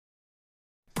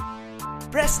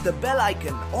press the bell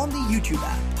icon on the YouTube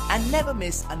app and never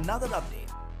miss another update.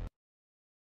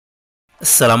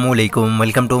 अस्सलामुअलैकुम,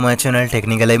 welcome to my channel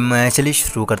technical. मैं चलिए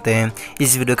शुरू करते हैं।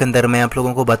 इस वीडियो के अंदर मैं आप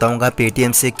लोगों को बताऊंगा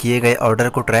पेटीएम से किए गए ऑर्डर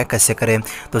को ट्रैक कैसे करें।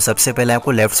 तो सबसे पहले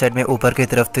आपको लेफ्ट साइड में ऊपर की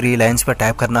तरफ 3 लाइंस पर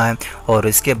टैप करना है और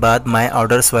इसके बाद माय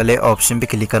ऑर्डर्स वाले ऑप्शन पे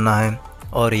क्लिक करना है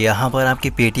और यहाँ पर आपके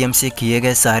पेटीएम से किए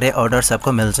गए सारे ऑर्डर्स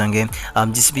आपको मिल जाएंगे। आप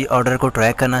जिस भी ऑर्डर को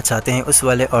ट्रैक करना चाहते हैं उस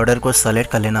वाले ऑर्डर को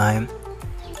सेलेक्ट कर लेना है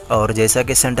और जैसा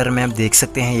कि सेंटर में आप देख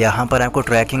सकते हैं यहाँ पर आपको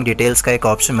ट्रैकिंग डिटेल्स का एक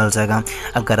ऑप्शन मिल जाएगा।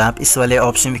 अगर आप इस वाले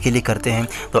ऑप्शन में क्लिक करते हैं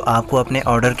तो आपको अपने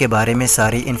ऑर्डर के बारे में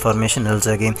सारी इन्फॉर्मेशन मिल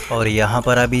जाएगी और यहाँ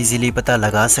पर आप इजीली पता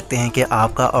लगा सकते हैं कि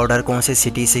आपका ऑर्डर कौन से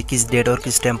सिटी से किस डेट और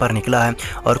किस टाइम पर निकला है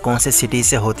और कौन से सिटी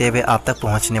से होते हुए आप तक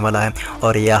पहुँचने वाला है।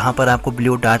 और यहाँ पर आपको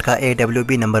ब्लू डार्ट का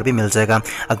AWB नंबर भी मिल जाएगा।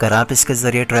 अगर आप इसके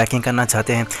ज़रिए ट्रैकिंग करना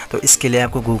चाहते हैं तो इसके लिए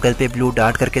आपको गूगल पे ब्लू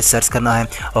डार्ट करके सर्च करना है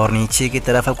और नीचे की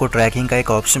तरफ आपको ट्रैकिंग का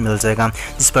एक ऑप्शन मिल जाएगा,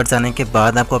 जिस पर जाने के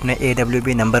बाद आपको अपने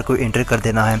AWB नंबर को एंटर कर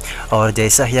देना है और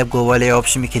जैसा ही आप गो वाले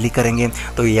ऑप्शन में क्लिक करेंगे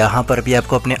तो यहाँ पर भी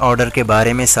आपको अपने ऑर्डर के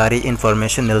बारे में सारी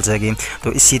इन्फॉर्मेशन मिल जाएगी।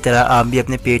 तो इसी तरह आप भी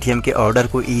अपने पेटीएम के ऑर्डर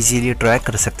को ईजीली ट्रैक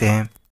कर सकते हैं।